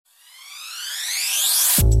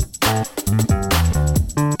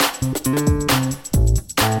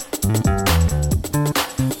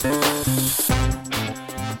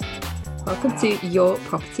to Your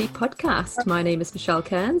Property Podcast. My name is Michelle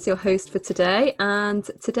Kearns, your host for today, and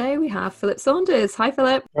today we have Philip Saunders. Hi,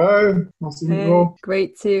 Philip. Hello, nice to meet you all.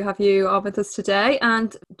 Great to have you on with us today.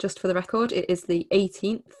 And just for the record, it is the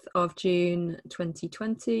 18th of June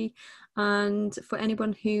 2020. And for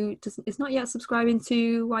anyone who is not yet subscribing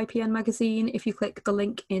to YPN Magazine, if you click the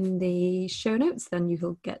link in the show notes, then you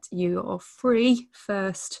will get your free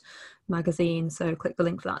first magazine. So click the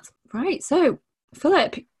link for that. Right, so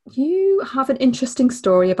Philip, you have an interesting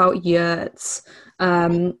story about yurts,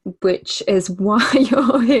 which is why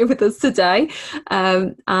you're here with us today.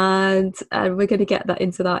 And we're going to get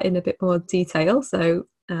into that in a bit more detail. So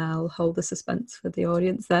I'll hold the suspense for the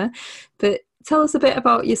audience there. But tell us a bit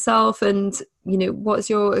about yourself and, what's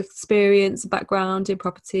your experience, background in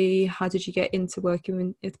property? How did you get into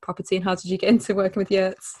working with property and how did you get into working with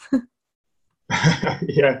yurts?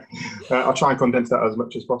 I'll try and condense that as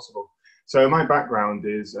much as possible. So my background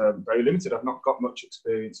is very limited. I've not got much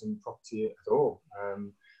experience in property at all.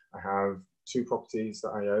 I have two properties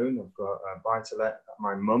that I own. I've got a buy-to-let that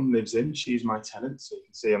my mum lives in. She's my tenant, so you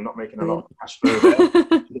can see I'm not making a lot of cash flow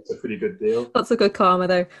there. It's a pretty good deal. Lots of good karma,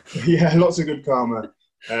 though. Yeah, lots of good karma.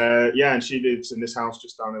 And she lives in this house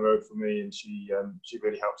just down the road from me, and she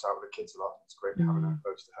really helps out with the kids a lot. It's great having her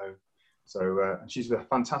close to home. So she's a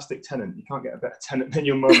fantastic tenant. You can't get a better tenant than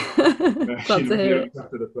your mum. She looks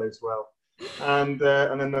after the place well. And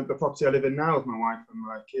then the property I live in now with my wife and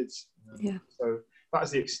my kids. So that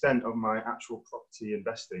is the extent of my actual property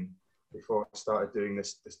investing before I started doing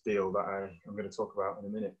this deal that I'm going to talk about in a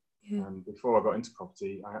minute. Yeah. And before I got into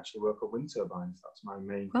property, I actually work on wind turbines. That's my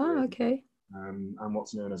main career. Oh, okay. I'm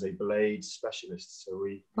what's known as a blade specialist. So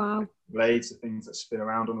blades are things that spin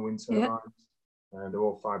around on the wind turbines. And they're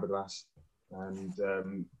all fiberglass.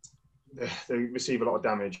 And they receive a lot of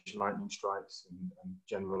damage, lightning strikes and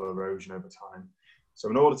general erosion over time. So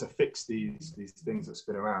in order to fix these things that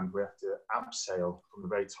spin around, we have to abseil from the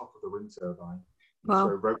very top of the wind turbine.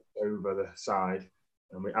 Throw ropes over the side,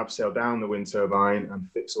 and we abseil down the wind turbine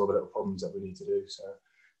and fix all the little problems that we need to do. So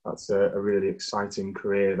that's a really exciting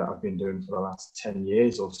career that I've been doing for the last 10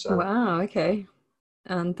 years or so. Wow, okay.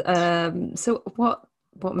 And so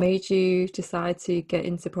what made you decide to get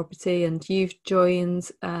into property? And you've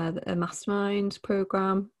joined a mastermind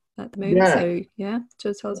program at the moment. So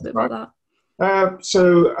just tell us a bit about that.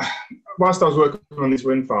 So whilst I was working on these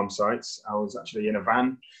wind farm sites, I was actually in a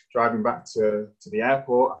van driving back to the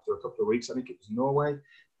airport after a couple of weeks. I think it was Norway.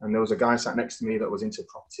 And there was a guy sat next to me that was into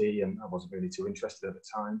property, and I wasn't really too interested at the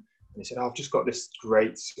time. And he said, I've just got this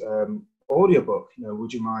great audiobook.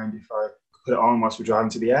 Would you mind if I put it on whilst we're driving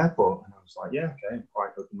to the airport? And I was like, yeah, okay, I'm quite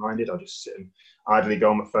open-minded. I'll just sit and idly go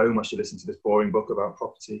on my phone whilst you listen to this boring book about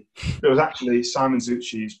property. But it was actually Simon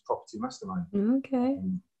Zucchi's Property Mastermind. Okay.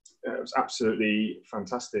 It was absolutely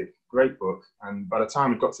fantastic, great book. And by the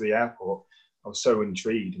time we got to the airport, I was so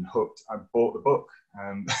intrigued and hooked. I bought the book.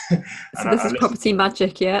 So this is Property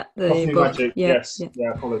Magic, yeah? Property Magic, yes.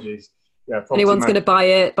 Yeah, apologies. Yeah, anyone's going to buy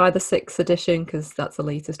it, buy the 6th edition because that's the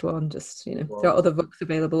latest one. Just there are other books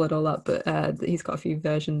available and all that, but he's got a few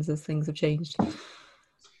versions as things have changed.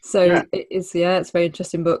 So it's a very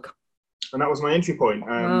interesting book. And that was my entry point.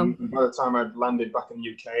 By the time I'd landed back in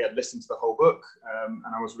the UK, I'd listened to the whole book, and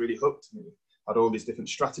I was really hooked. I had all these different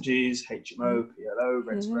strategies: HMO, PLO,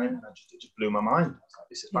 rent to rent, and it just blew my mind. I was like,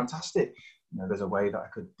 "This is fantastic! There's a way that I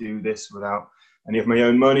could do this without any of my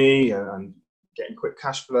own money and getting quick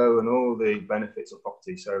cash flow and all the benefits of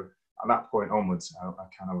property." So at that point onwards, I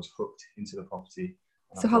kind of was hooked into the property.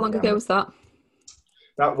 So how long ago was that?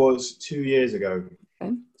 That was 2 years ago.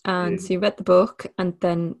 Okay. And so you read the book, and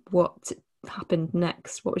then what happened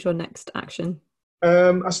next? What was your next action?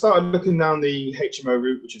 I started looking down the HMO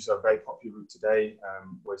route, which is a very popular route today,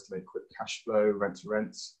 ways to make quick cash flow, rent to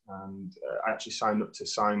rent. And I actually signed up to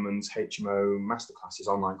Simon's HMO Masterclasses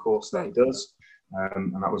online course that he does.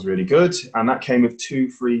 And that was really good. And that came with 2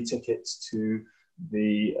 free tickets to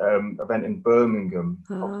the event in Birmingham,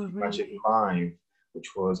 Property Magic Live,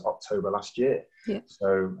 which was October last year. Yeah.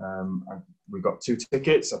 So we got 2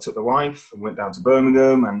 tickets. I took the wife and went down to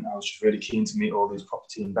Birmingham, and I was just really keen to meet all these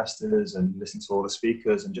property investors and listen to all the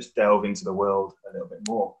speakers and just delve into the world a little bit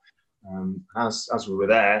more. As we were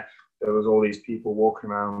there was all these people walking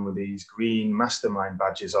around with these green mastermind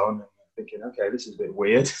badges on, and thinking, okay, this is a bit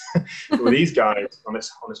weird. Who are these guys on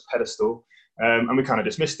this pedestal? And we kind of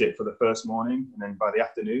dismissed it for the first morning, and then by the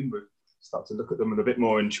afternoon we started to look at them with a bit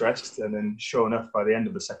more interest, and then sure enough, by the end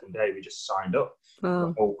of the second day we just signed up for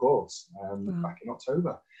the whole course back in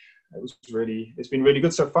October. It's been really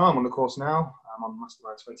good so far. I'm on the course now. I'm on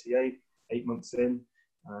Mastermind 28, 8 months in,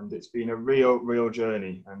 And it's been a real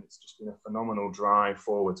journey, and it's just been a phenomenal drive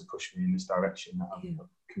forward to push me in this direction that I've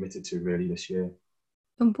committed to really this year.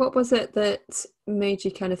 And what was it that made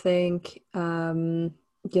you kind of think,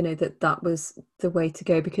 that was the way to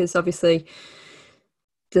go? Because obviously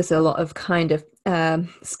there's a lot of kind of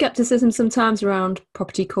skepticism sometimes around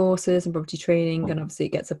property courses and property training, and obviously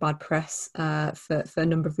it gets a bad press for a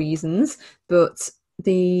number of reasons. But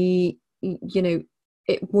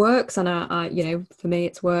it works, and I for me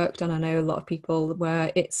it's worked, and I know a lot of people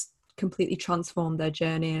where it's completely transformed their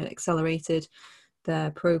journey and accelerated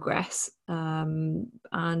their progress. What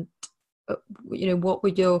were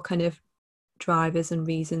your kind of drivers and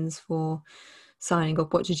reasons for signing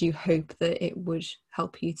up? What did you hope that it would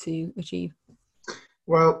help you to achieve?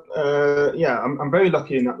 Well, I'm very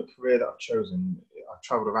lucky in that the career that I've chosen, I've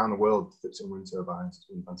travelled around the world fixing wind turbines. It's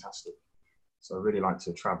been fantastic. So I really like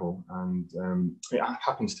to travel, and it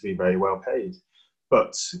happens to be very well paid.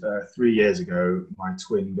 But 3 years ago, my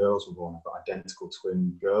twin girls were born. I've got identical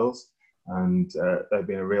twin girls, and they've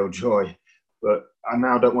been a real joy. But I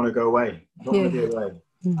now don't want to go away. I don't want to be away.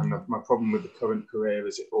 And my problem with the current career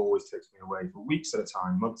is it always takes me away for weeks at a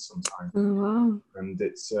time, months sometimes. Oh, wow. And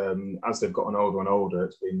it's as they've gotten older and older,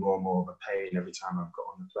 it's been more and more of a pain every time I've got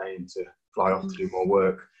on the plane to fly off to do more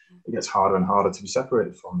work. It gets harder and harder to be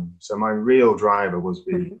separated from them. So my real driver was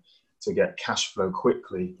to get cash flow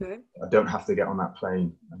quickly. I don't have to get on that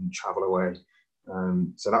plane and travel away.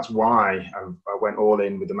 So that's why I went all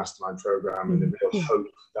in with the Mastermind program, and the real hope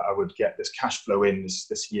that I would get this cash flow in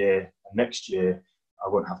this year, and next year I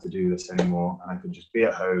won't have to do this anymore, and I can just be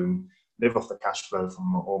at home, live off the cash flow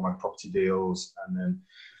from all my property deals, and then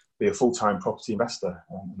be a full-time property investor.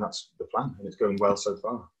 And that's the plan, and it's going well so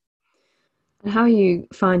far. And how are you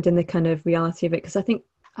finding the kind of reality of it? Because I think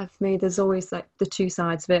there's always like the two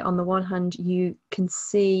sides of it. On the one hand, you can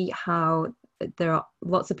see how there are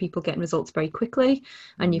lots of people getting results very quickly,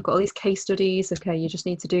 and you've got all these case studies. Okay, you just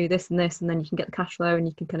need to do this and this, and then you can get the cash flow, and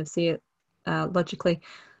you can kind of see it logically.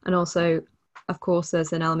 And also, of course,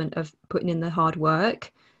 there's an element of putting in the hard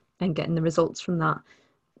work and getting the results from that.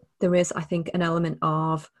 There is, I think, an element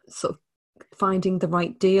of sort of finding the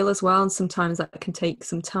right deal as well, and sometimes that can take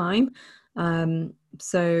some time.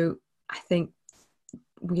 So I think,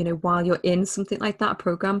 while you're in something like that, a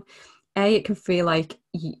program, it can feel like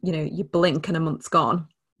you blink and a month's gone,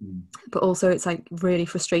 but also it's like really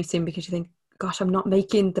frustrating because you think, gosh, I'm not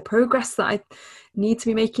making the progress that I need to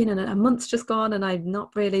be making, and a month's just gone, and I'm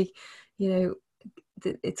not really,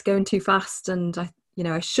 it's going too fast, and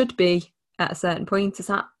I should be at a certain point. Is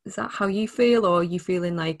that how you feel, or are you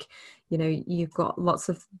feeling like you've got lots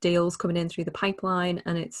of deals coming in through the pipeline,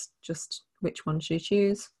 and it's just which one should you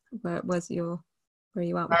choose? Where are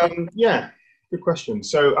you at with it? Yeah, good question.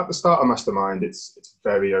 So at the start of Mastermind, it's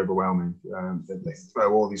very overwhelming. They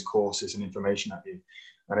throw all these courses and information at you,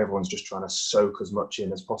 and everyone's just trying to soak as much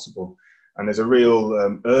in as possible. And there's a real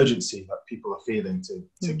urgency that people are feeling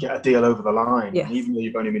to get a deal over the line. Yes. And even though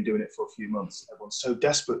you've only been doing it for a few months, everyone's so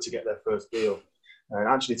desperate to get their first deal. And it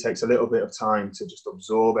actually takes a little bit of time to just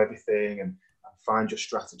absorb everything and find your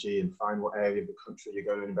strategy and find what area of the country you're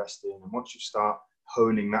going to invest in. And once you start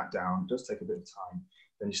honing that down, it does take a bit of time.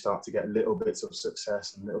 Then you start to get little bits of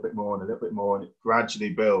success, and a little bit more and a little bit more, and it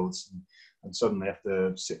gradually builds. And suddenly,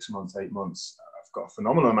 after 6 months, 8 months, I've got a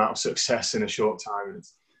phenomenal amount of success in a short time. And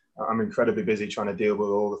I'm incredibly busy trying to deal with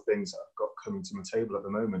all the things that I've got coming to my table at the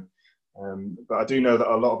moment. But I do know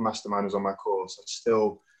that a lot of masterminders on my course are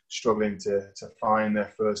still struggling to find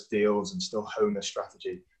their first deals and still hone their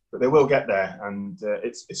strategy. But they will get there, and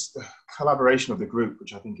it's the collaboration of the group,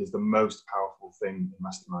 which I think is the most powerful thing in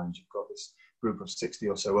Mastermind. You've got this group of 60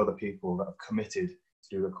 or so other people that have committed to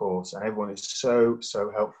do the course, and everyone is so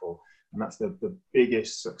helpful. And that's the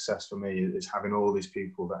biggest success for me, is having all these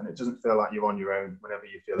people and it doesn't feel like you're on your own whenever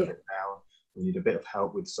you feel a bit down, you need a bit of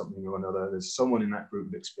help with something or another. There's someone in that group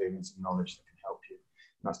with experience and knowledge that can help you.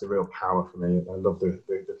 And that's the real power for me. I love the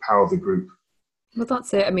power of the group. Well,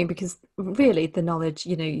 that's it. I mean, because really the knowledge,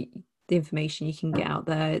 the information you can get out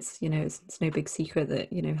there, it's no big secret that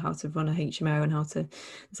how to run a HMO and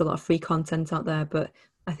there's a lot of free content out there. But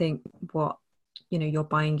I think what you're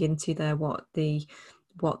buying into there, what the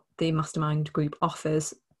Mastermind group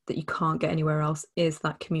offers that you can't get anywhere else, is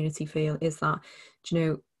that community feel, is that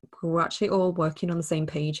we're actually all working on the same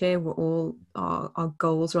page here. We're all, our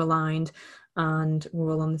goals are aligned, and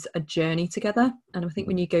we're all on a journey together. And I think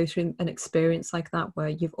when you go through an experience like that, where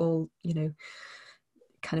you've all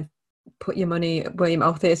kind of put your money where your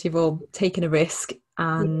mouth is, you've all taken a risk,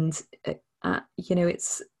 and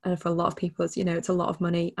it's for a lot of people, it's a lot of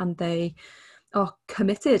money, and they are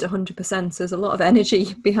committed 100%. There's a lot of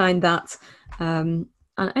energy behind that, and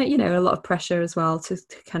and a lot of pressure as well to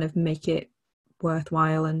kind of make it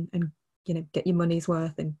worthwhile and get your money's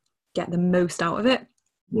worth and get the most out of it.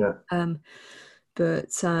 Yeah. I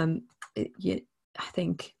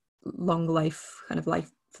think long life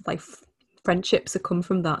friendships have come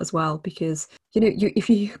from that as well, because if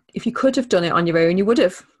you could have done it on your own, you would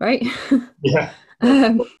have, right? Yeah.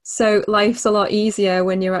 So life's a lot easier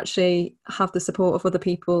when you actually have the support of other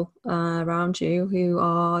people around you who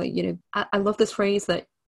are, I love this phrase that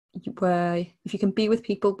where if you can be with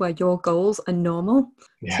people where your goals are normal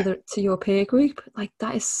to your peer group, like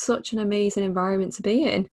that is such an amazing environment to be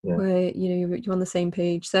in, where you're on the same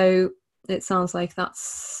page. So it sounds like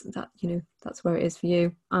that's where it is for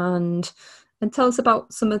you. And tell us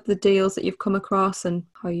about some of the deals that you've come across and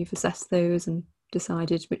how you've assessed those and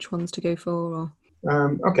decided which ones to go for.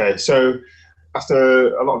 Okay, so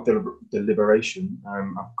after a lot of deliberation,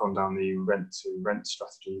 I've gone down the rent-to-rent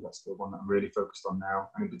strategy. That's the one that I'm really focused on now,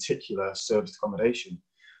 and in particular, serviced accommodation.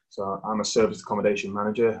 So I'm a serviced accommodation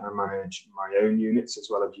manager. I manage my own units as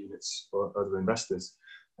well as units for other investors.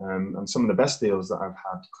 And some of the best deals that I've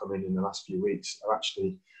had come in the last few weeks are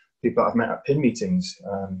actually people that I've met at PIN meetings.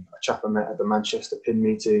 A chap I met at the Manchester PIN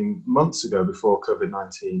meeting months ago before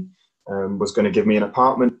COVID-19 was going to give me an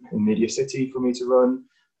apartment in Media City for me to run.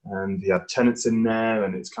 And he had tenants in there,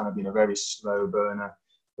 and it's kind of been a very slow burner.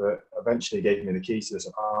 But eventually gave me the keys to this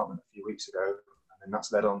apartment a few weeks ago. And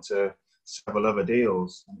that's led on to several other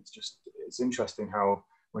deals. And it's interesting how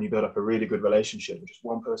when you build up a really good relationship with just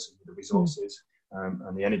one person with the resources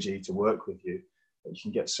and the energy to work with you, that you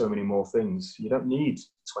can get so many more things. You don't need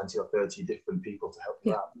 20 or 30 different people to help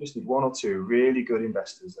you out. You just need one or two really good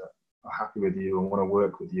investors that are happy with you and want to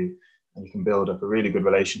work with you. And you can build up a really good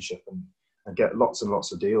relationship and get lots and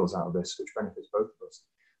lots of deals out of this, which benefits both of us.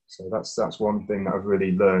 So that's one thing that I've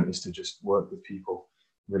really learned, is to just work with people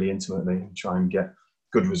really intimately and try and get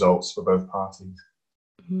good results for both parties.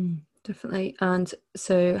 Definitely. And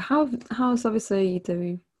so how's obviously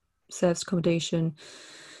the serviced accommodation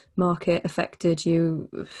market affected you?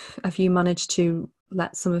 Have you managed to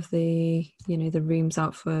let some of the the rooms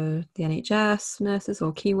out for the NHS nurses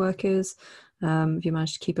or key workers? Have you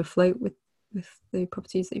managed to keep afloat with the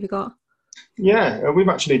properties that you've got? Yeah, we've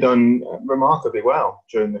actually done remarkably well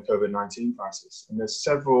during the COVID-19 crisis, and there's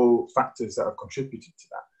several factors that have contributed to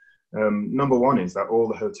that. Number one is that all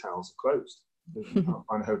the hotels are closed. You can't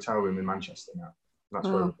find a hotel room in Manchester now. That's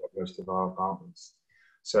where we've got most of our apartments.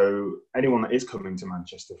 So anyone that is coming to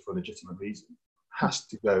Manchester for a legitimate reason has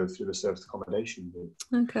to go through the serviced accommodation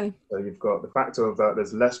route. Okay. So you've got the factor of that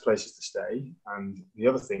there's less places to stay, and the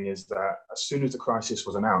other thing is that as soon as the crisis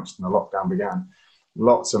was announced and the lockdown began,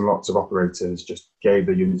 lots and lots of operators just gave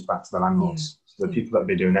the units back to the landlords. So the people that have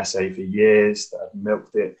been doing SA for years, that have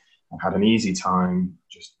milked it and had an easy time,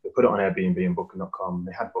 just they put it on Airbnb and Booking.com,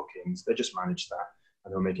 they had bookings, they just managed that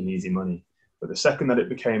and they were making easy money. But the second that it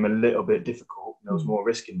became a little bit difficult, there was more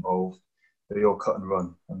risk involved, they all cut and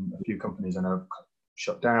run. And a few companies I know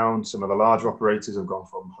shut down. Some of the larger operators have gone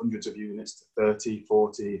from hundreds of units to 30,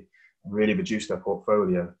 40 and really reduced their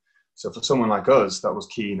portfolio. So for someone like us that was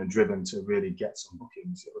keen and driven to really get some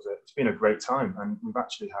bookings, it's been a great time. And we've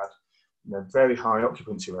actually had very high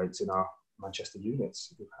occupancy rates in our Manchester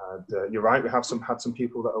units. We've had, you're right, we have had some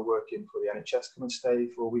people that are working for the NHS come and stay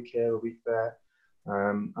for a week here, a week there.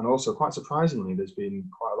 And also, quite surprisingly, there's been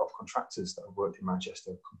quite a lot of contractors that have worked in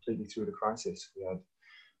Manchester completely through the crisis. We had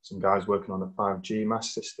some guys working on a 5G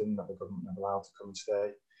mass system that the government never allowed to come and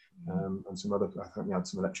stay. And some other, I think we had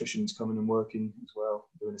some electricians coming and working as well,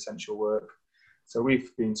 doing essential work. So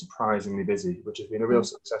we've been surprisingly busy, which has been a real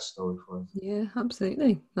success story for us. Yeah,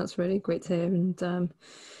 absolutely. That's really great to hear. And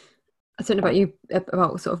I don't know about you,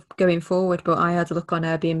 about sort of going forward, but I had a look on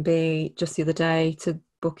Airbnb just the other day to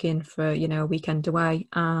book in for a weekend away,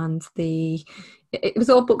 and it was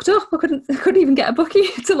all booked up. I couldn't even get a booking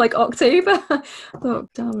till like October. I thought,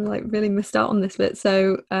 damn, I really missed out on this bit.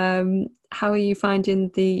 So how are you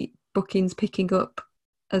finding the bookings picking up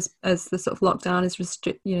as the sort of lockdown is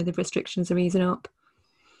the restrictions are easing up?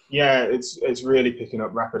 Yeah, it's really picking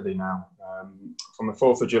up rapidly now. From the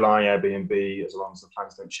 4th of July, Airbnb, as long as the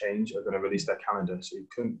plans don't change, are going to release their calendar. So you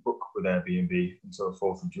couldn't book with Airbnb until the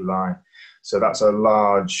 4th of July. So that's a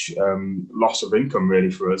large loss of income really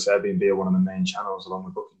for us. Airbnb are one of the main channels along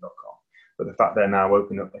with Booking.com. But the fact they're now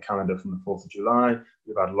opening up the calendar from the 4th of July,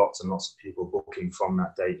 we've had lots and lots of people booking from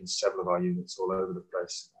that date in several of our units all over the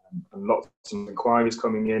place. And lots of inquiries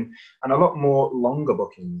coming in, and a lot more longer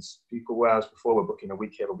bookings. People, whereas before we're booking a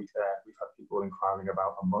week here, a week there, we've had people inquiring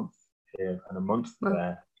about a month here and a month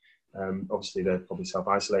there. Obviously, they're probably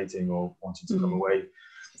self-isolating or wanting to come away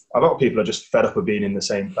a lot of people are just fed up of being in the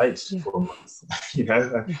same place for a month.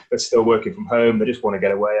 They're still working from home. They just want to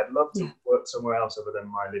get away. I'd love to work somewhere else other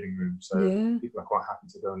than my living room. So people are quite happy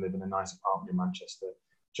to go and live in a nice apartment in Manchester,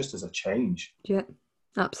 just as a change. Yeah,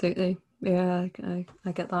 absolutely. Yeah,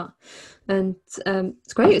 I get that. And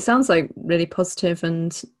it's great. It sounds like really positive.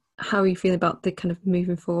 And how are you feeling about the kind of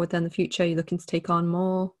moving forward then, the future? Are you looking to take on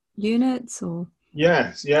more units or?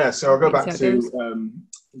 Yeah. So I'll go back to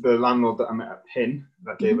the landlord that I met at PIN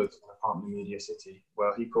that gave us an apartment in Media City.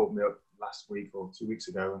 Well, he called me up last week or 2 weeks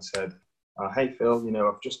ago and said, hey, Phil,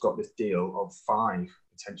 I've just got this deal of 5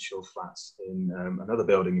 potential flats in another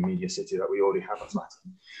building in Media City that we already have a flat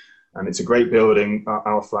in. And it's a great building.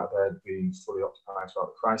 Our flat there had been fully occupied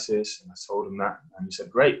throughout the crisis. And I told him that. And he said,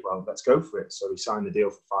 great, well, let's go for it. So he signed the deal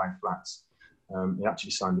for 5 flats. He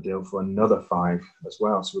actually signed the deal for another 5 as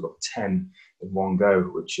well. So we've got 10 in one go,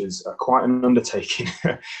 which is quite an undertaking.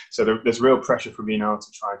 So there's real pressure for me now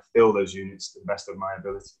to try and fill those units to the best of my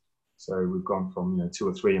ability. So we've gone from 2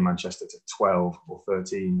 or 3 in Manchester to 12 or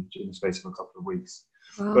 13 in the space of a couple of weeks.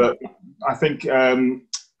 Wow. But I think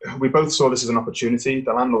we both saw this as an opportunity.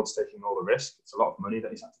 The landlord's taking all the risk. It's a lot of money that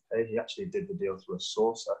he's had to pay. He actually did the deal through a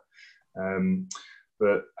sourcer.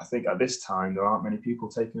 But I think at this time, there aren't many people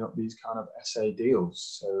taking up these kind of SA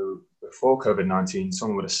deals. So before COVID-19,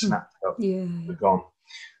 someone would have snapped up and gone.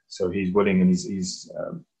 So he's willing, and he's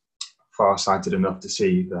far-sighted enough to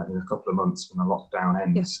see that in a couple of months when the lockdown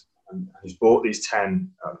ends, and he's bought these 10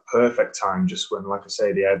 at the perfect time, just when, like I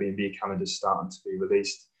say, the Airbnb calendar's starting to be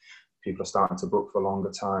released. People are starting to book for longer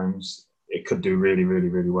times. It could do really, really,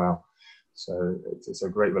 really well. So it's a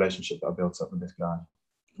great relationship that I built up with this guy.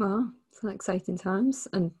 Well, it's exciting times,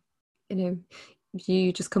 and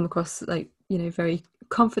you just come across like very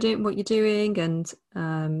confident in what you're doing, and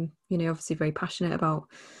obviously very passionate about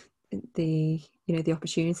the the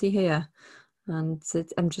opportunity here. And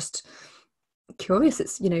I'm just curious,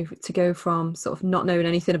 it's to go from sort of not knowing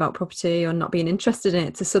anything about property or not being interested in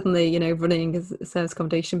it to suddenly running a service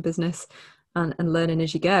accommodation business and learning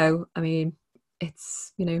as you go. I mean,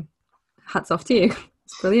 it's hats off to you.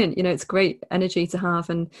 It's brilliant. It's great energy to have,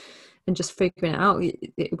 and just figuring it out.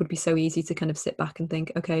 It would be so easy to kind of sit back and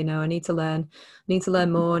think, okay, no, I need to learn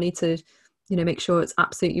more. I need to make sure it's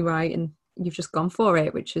absolutely right. And you've just gone for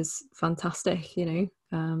it, which is fantastic.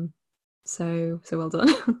 So well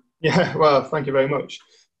done. Yeah, well, thank you very much.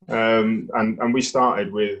 And we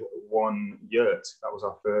started with 1 yurt. That was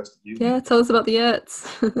our first unit. Yeah, tell us about the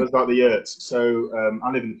yurts. Tell us about the yurts. So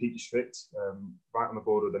I live in the Peak District, right on the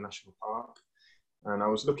border of the National Park. And I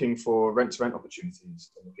was looking for rent-to-rent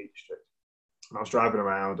opportunities in the Peak District. And I was driving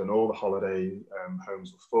around, and all the holiday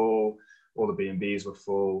homes were full, all the B&Bs were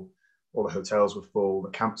full, all the hotels were full, the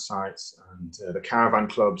campsites and the caravan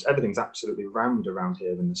clubs. Everything's absolutely rammed around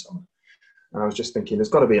here in the summer. And I was just thinking, there's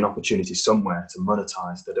got to be an opportunity somewhere to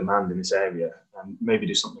monetize the demand in this area and maybe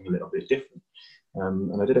do something a little bit different.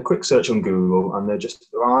 And I did a quick search on Google, and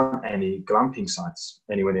there aren't any glamping sites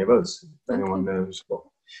anywhere near us. If anyone knows what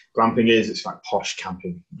glamping is, it's like posh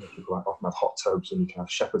camping. People often have hot tubs, and you can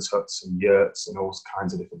have shepherd's huts and yurts and all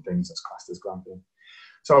kinds of different things that's classed as glamping.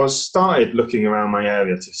 So I started looking around my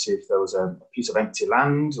area to see if there was a piece of empty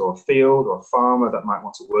land or a field or a farmer that might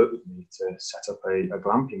want to work with me to set up a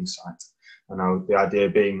glamping site. And the idea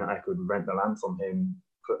being that I could rent the land from him,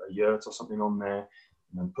 put a yurt or something on there,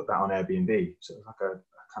 and then put that on Airbnb. So it was like a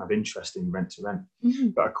kind of interesting rent-to-rent. Mm-hmm.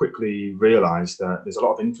 But I quickly realised that there's a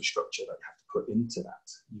lot of infrastructure that you have to put into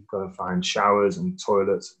that. You've got to find showers and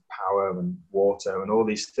toilets and power and water and all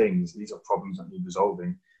these things. These are problems that need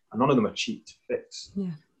resolving, and none of them are cheap to fix.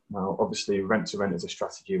 Yeah. Now, obviously, rent-to-rent is a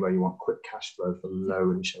strategy where you want quick cash flow for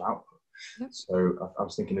low initial output. Yep. So I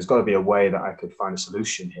was thinking there's got to be a way that I could find a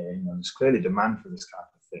solution here. There's clearly demand for this kind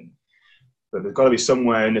of thing, but there's got to be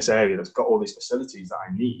somewhere in this area that's got all these facilities that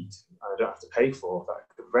I need and I don't have to pay for, that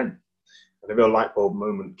I could rent. And the real light bulb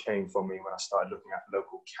moment came for me when I started looking at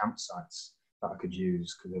local campsites that I could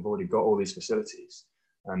use, because they've already got all these facilities,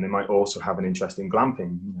 and they might also have an interest in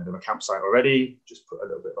glamping. They have a campsite already, just put a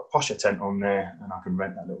little bit of a posher tent on there, and I can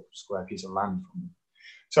rent that little square piece of land from them.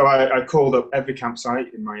 So I called up every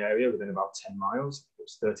campsite in my area within about 10 miles. It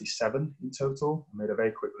was 37 in total. I made a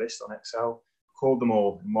very quick list on Excel, called them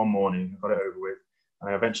all in one morning, got it over with. And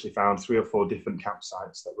I eventually found 3 or 4 different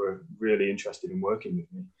campsites that were really interested in working with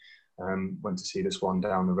me. Went to see this one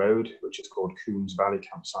down the road, which is called Coombs Valley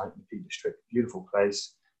Campsite in the Peak District. Beautiful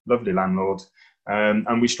place, lovely landlord.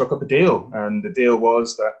 And we struck up a deal. And the deal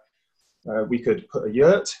was that we could put a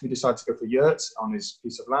yurt. We decided to go for a yurt on his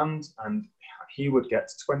piece of land, and he would get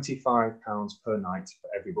 £25 per night for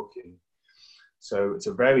every booking. So it's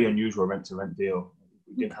a very unusual rent-to-rent deal.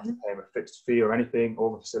 We didn't have to pay him a fixed fee or anything.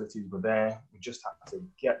 All the facilities were there. We just had to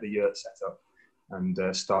get the yurt set up and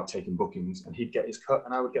start taking bookings, and he'd get his cut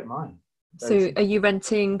and I would get mine. So are you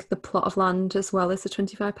renting the plot of land as well as the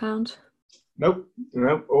 £25? Nope.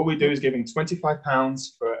 All we do is giving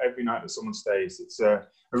 £25 for every night that someone stays. It's a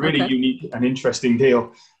really unique and interesting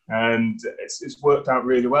deal, and it's worked out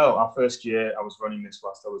really well. Our first year, I was running this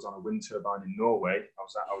whilst I was on a wind turbine in Norway.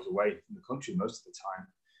 I was away from the country most of the time,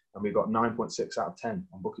 and we got 9.6 out of 10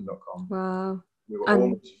 on Booking.com. Wow! We were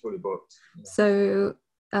almost fully booked. Yeah. So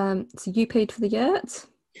you paid for the yurt?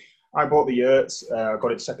 I bought the yurt. I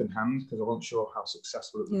got it second hand because I wasn't sure how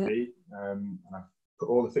successful it would be, and I put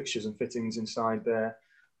all the fixtures and fittings inside there.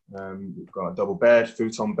 We've got a double bed,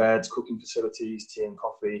 futon beds, cooking facilities, tea and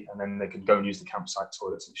coffee, and then they can go and use the campsite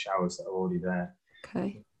toilets and showers that are already there.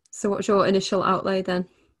 Okay. So what's your initial outlay then?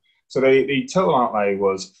 So the total outlay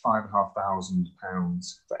was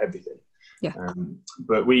 £5,500 for everything. Yeah.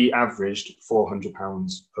 But we averaged £400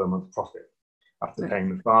 per month profit after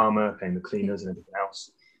paying the farmer, paying the cleaners and everything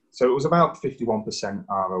else. So it was about 51%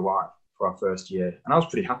 ROI for our first year. And I was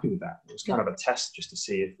pretty happy with that. It was kind of a test just to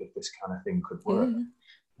see if this kind of thing could work. Yeah.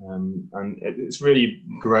 And it's really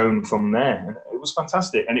grown from there. And it was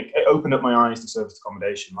fantastic. And it opened up my eyes to service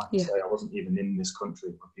accommodation. Like I say, I wasn't even in this country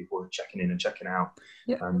when people were checking in and checking out.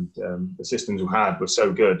 Yeah. And the systems we had were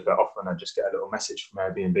so good that often I'd just get a little message from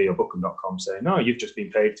Airbnb or Booking.com saying, no, you've just been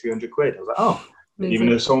paid £300. I was like, oh, amazing. Even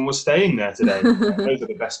though someone was staying there today. Those are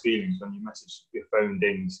the best feelings when you message, your phone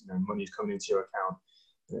dings, money's coming into your account.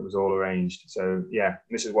 And it was all arranged. So yeah,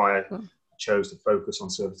 this is why I chose to focus on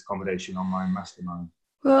service accommodation online mastermind.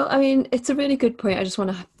 Well, I mean, it's a really good point. I just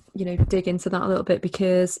want to, dig into that a little bit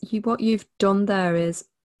because what you've done there is,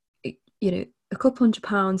 a couple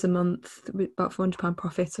 £100 a month, about £400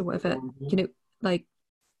 profit or whatever. Mm-hmm. Like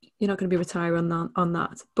you're not going to be retiring on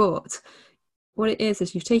that. But what it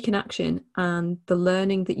is you've taken action, and the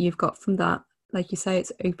learning that you've got from that, like you say,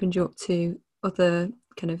 it's opened you up to other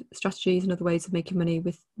kind of strategies and other ways of making money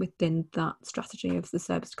within that strategy of the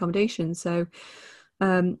service accommodation. So,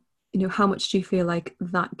 how much do you feel like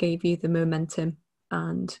that gave you the momentum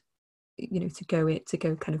and, to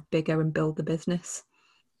go kind of bigger and build the business?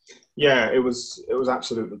 Yeah, it was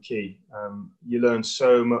absolutely key. You learn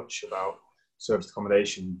so much about service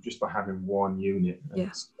accommodation just by having one unit.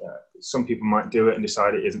 Yeah. Some people might do it and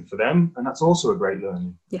decide it isn't for them, and that's also a great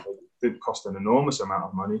learning. Yeah. It cost an enormous amount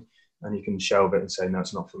of money, and you can shelve it and say, no,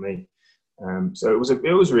 it's not for me. So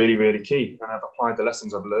it was really, really key, and I've applied the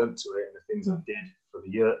lessons I've learned to it and the things I did for the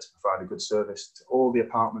yurt to provide a good service to all the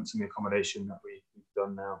apartments and the accommodation that we've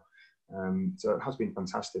done now. So it has been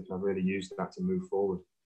fantastic, and I've really used that to move forward.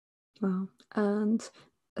 Wow. And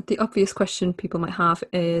the obvious question people might have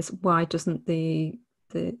is, why doesn't the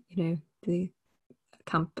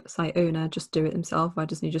campsite owner just do it himself? Why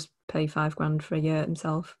doesn't he just pay £5,000 for a year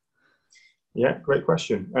himself? Yeah, great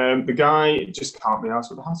question. The guy just can't be asked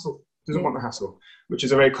with the hassle. Doesn't want the hassle, which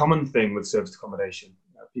is a very common thing with service accommodation.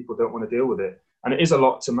 People don't want to deal with it. And it is a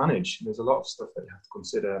lot to manage. There's a lot of stuff that you have to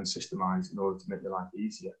consider and systemize in order to make your life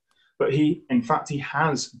easier. But he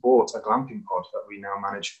has bought a glamping pod that we now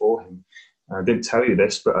manage for him. I didn't tell you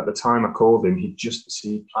this, but at the time I called him, he'd just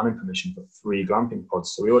received planning permission for 3 glamping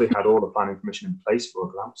pods. So we already had all the planning permission in place for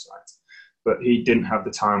a glamp site, but he didn't have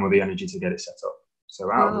the time or the energy to get it set up.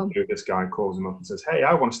 So out of the blue, this guy calls him up and says, hey,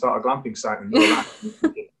 I want to start a glamping site in your land.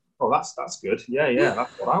 Oh, that's good. Yeah,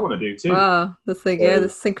 that's what I want to do too. Wow, that's the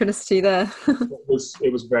synchronicity there.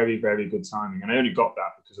 it was very, very good timing, and I only got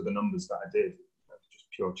that because of the numbers that I did, just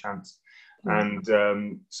pure chance. And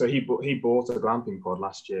so he bought a glamping pod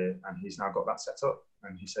last year, and he's now got that set up.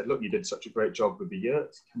 And he said, "Look, you did such a great job with the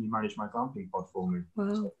yurt. Can you manage my glamping pod for me?"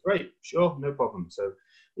 Wow. So, great, sure, no problem. So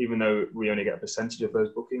even though we only get a percentage of those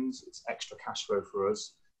bookings, it's extra cash flow for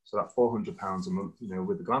us. So that £400 a month,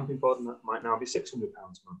 with the glamping pod, that might now be £600 a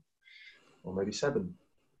month. Or maybe 7.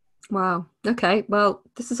 Wow. Okay. Well,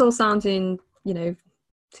 this is all sounding,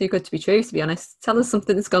 too good to be true, to be honest. Tell us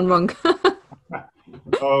something that's gone wrong.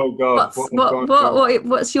 Oh God.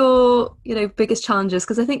 What's your, biggest challenges?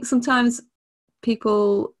 Because I think sometimes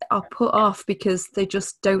people are put off because they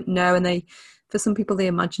just don't know, and for some people they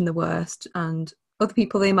imagine the worst, and other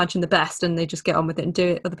people they imagine the best and they just get on with it and do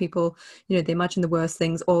it. Other people, they imagine the worst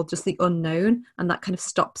things or just the unknown, and that kind of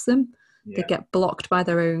stops them. Yeah. They get blocked by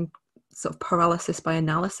their own sort of paralysis by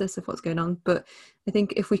analysis of what's going on. But I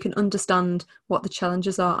think if we can understand what the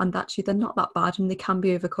challenges are, and actually they're not that bad and they can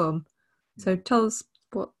be overcome. So tell us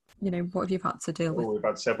what have you had to deal with? We've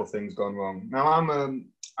had several things gone wrong. Now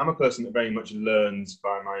I'm I'm a person that very much learns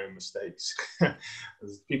by my own mistakes.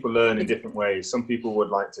 People learn in different ways. Some people would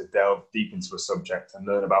like to delve deep into a subject and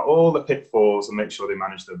learn about all the pitfalls and make sure they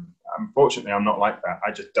manage them. Unfortunately, I'm not like that.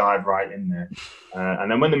 I just dive right in there. And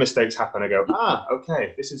then when the mistakes happen, I go,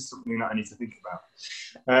 okay, this is something that I need to think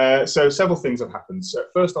about. So several things have happened. So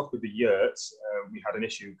first off, with the yurts, we had an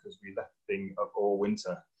issue because we left the thing up all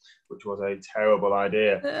winter, which was a terrible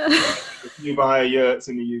idea. If you buy yurts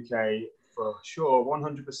in the UK, for sure,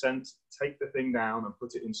 100% take the thing down and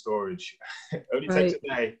put it in storage. It only takes a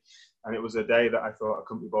day. And it was a day that I thought I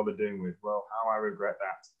couldn't be bothered doing with. Well, how I regret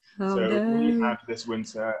that. We had this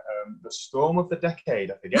winter, the storm of the decade,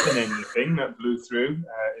 I forget the name of the thing, that blew through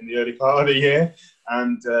in the early part of the year.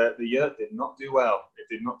 And the yurt did not do well. It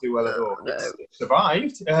did not do well at all. It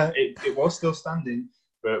survived. It was still standing.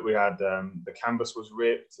 But we had the canvas was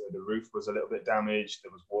ripped, the roof was a little bit damaged,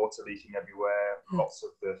 there was water leaking everywhere, lots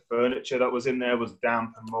of the furniture that was in there was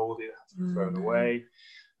damp and mouldy, it had to be thrown away.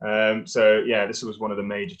 This was one of the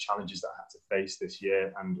major challenges that I had to face this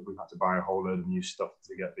year, and we've had to buy a whole load of new stuff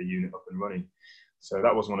to get the unit up and running. So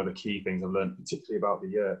that was one of the key things I've learned, particularly about the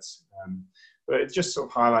yurts. But it just sort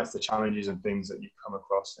of highlights the challenges and things that you've come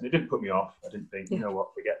across. And it didn't put me off. I didn't think, you know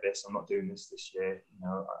what, forget this. I'm not doing this year. You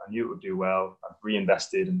know, I knew it would do well. I've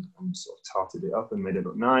reinvested and sort of tarted it up and made it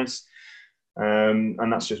look nice. And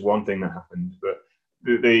that's just one thing that happened. But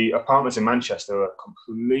the apartments in Manchester are a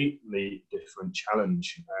completely different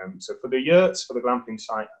challenge. So for the yurts, for the glamping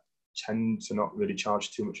site, I tend to not really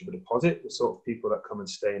charge too much of a deposit. The sort of people that come and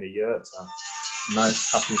stay in a yurt are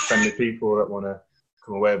nice, happy, friendly people that want to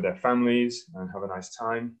come away with their families and have a nice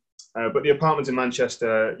time. But the apartments in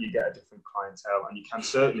Manchester, you get a different clientele, and you can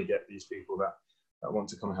certainly get these people that want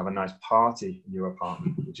to come and have a nice party in your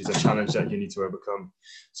apartment, which is a challenge that you need to overcome.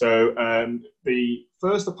 So the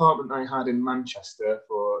first apartment I had in Manchester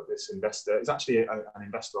for this investor is actually an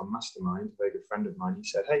investor on Mastermind, a very good friend of mine. He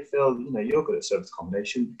said, "Hey Phil, you know, you're good at service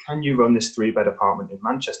accommodation. Can you run this 3-bed apartment in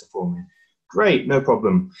Manchester for me?" Great, no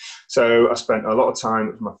problem. So I spent a lot of time.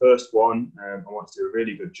 It was my first one. I wanted to do a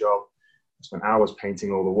really good job. I spent hours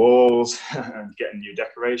painting all the walls and getting new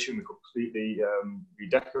decoration. We completely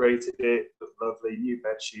redecorated it, looked lovely, new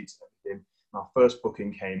bed sheets, everything. Our first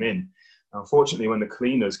booking came in. Unfortunately, when the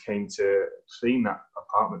cleaners came to clean that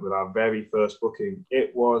apartment with our very first booking,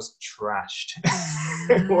 it was trashed.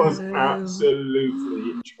 It was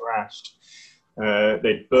absolutely trashed.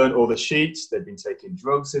 They'd burnt all the sheets. They'd been taking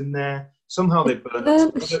drugs in there. Somehow they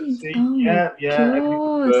burnt the sheets. Everything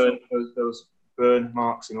burnt. Those burn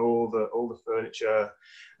marks in all the furniture.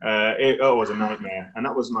 It was a nightmare, and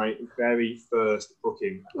that was my very first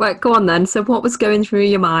booking. Right, go on then. So what was going through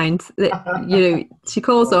your mind? That, you know, she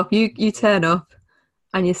calls up, you turn up,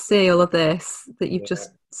 and you see all of this that you've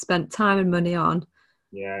just spent time and money on.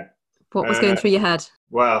 Yeah. What was going through your head?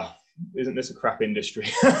 Well, isn't this a crap industry?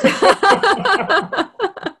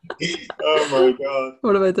 Oh my God.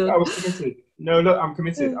 What have I done? I was committed. No, look, I'm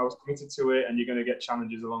committed. I was committed to it, and you're going to get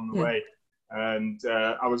challenges along the way. And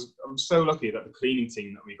I'm so lucky that the cleaning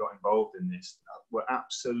team that we got involved in this were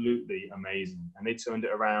absolutely amazing. And they turned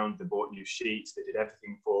it around. They bought new sheets. They did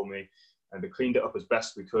everything for me. And they cleaned it up as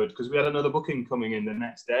best we could because we had another booking coming in the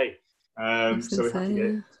next day. So we had to get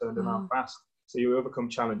it turned around fast. So you overcome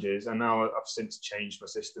challenges. And now I've since changed my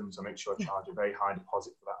systems. I make sure I charge a very high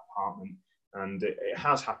deposit for that apartment. And it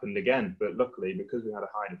has happened again. But luckily, because we had a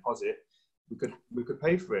high deposit, we could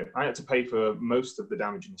pay for it. I had to pay for most of the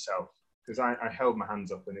damage myself, because I held my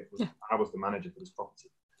hands up, and I was the manager for this property.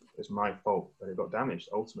 It was my fault that it got damaged.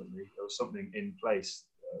 Ultimately, there was something in place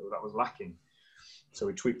that was lacking. So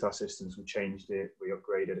we tweaked our systems, we changed it, we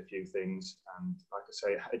upgraded a few things. And like I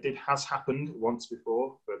say, it has happened once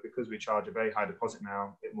before, but because we charge a very high deposit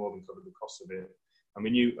now, it more than covered the cost of it. And we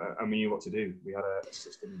knew what to do. We had a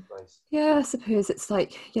system in place. Yeah, I suppose it's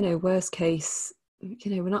like, you know, worst case,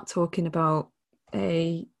 you know, we're not talking about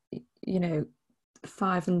a, you know,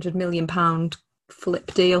 £500 million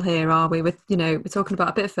flip deal here, are we? With, you know, we're talking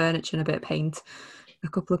about a bit of furniture and a bit of paint, a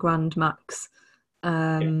couple of grand max.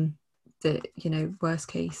 The, you know, worst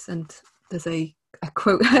case. And there's a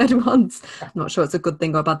quote I heard once. I'm not sure it's a good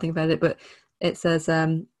thing or a bad thing about it, but it says,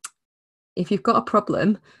 if you've got a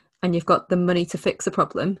problem and you've got the money to fix a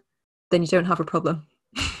problem, then you don't have a problem.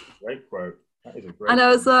 Great quote. That is a great And I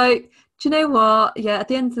was like, do you know what? Yeah, at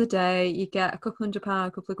the end of the day, you get a couple £100,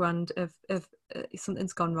 a couple of grand of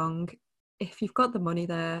something's gone wrong. If you've got the money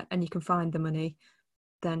there and you can find the money,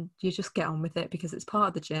 then you just get on with it, because it's part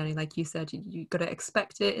of the journey. Like you said, you got to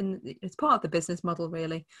expect it, and it's part of the business model,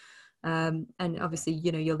 really. And obviously,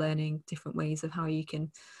 you know, you're learning different ways of how you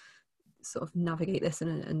can sort of navigate this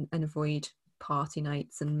and avoid party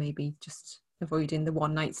nights, and maybe just avoiding the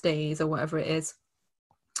one night stays or whatever it is.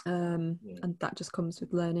 And that just comes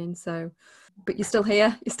with learning. So, but you're still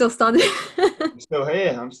here, you're still standing. I'm still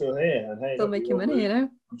here, and hey, still making money, I'm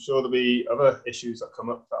sure there'll be other issues that come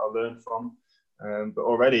up that I'll learn from. But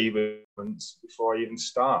already, before I even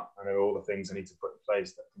start, I know all the things I need to put in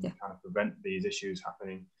place that can kind of prevent these issues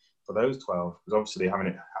happening for those 12. Because obviously having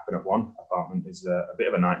it happen at one apartment is a bit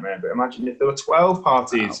of a nightmare. But imagine if there were 12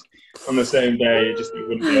 parties on the same day, you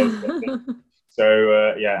wouldn't be able to get things.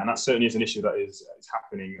 So, and that certainly is an issue that is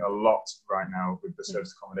happening a lot right now with the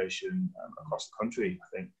service accommodation across the country.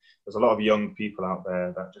 I think there's a lot of young people out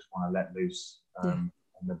there that just want to let loose and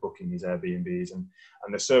they're booking these Airbnbs. And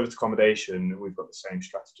the service accommodation, we've got the same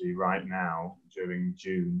strategy right now during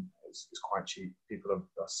June. It's quite cheap. People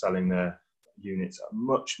are selling their units at a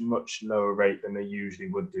much, much lower rate than they usually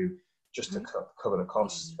would do, just to cover the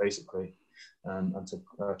costs, basically. And to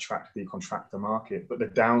attract the contractor market. But the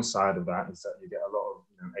downside of that is that you get a lot of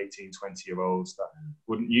 18, 20-year-olds that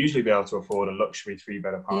wouldn't usually be able to afford a luxury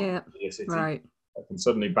 3-bed apartment in the city. Right. That can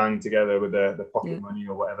suddenly bang together with their pocket money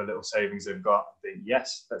or whatever little savings they've got and think,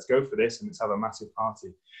 yes, let's go for this and let's have a massive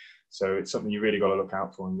party. So it's something you really got to look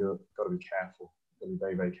out for, and you've got to be careful. You've got to be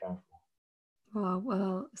very, very careful.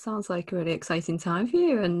 Well, it sounds like a really exciting time for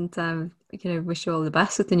you, and wish you all the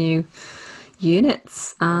best with the new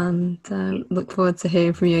units, and look forward to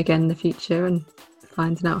hearing from you again in the future and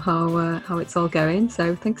finding out how it's all going.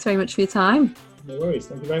 So thanks very much for your time. No worries,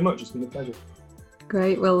 thank you very much, it's been a pleasure.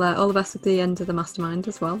 Great, well all the best at the end of the mastermind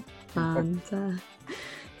as well. And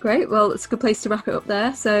great, well it's a good place to wrap it up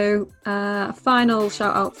there. So final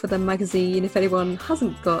shout out for the magazine. If anyone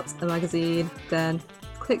hasn't got a magazine, then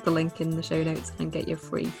click the link in the show notes and get your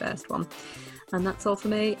free first one. And that's all for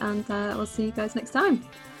me, and I'll see you guys next time.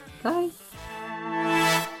 Bye.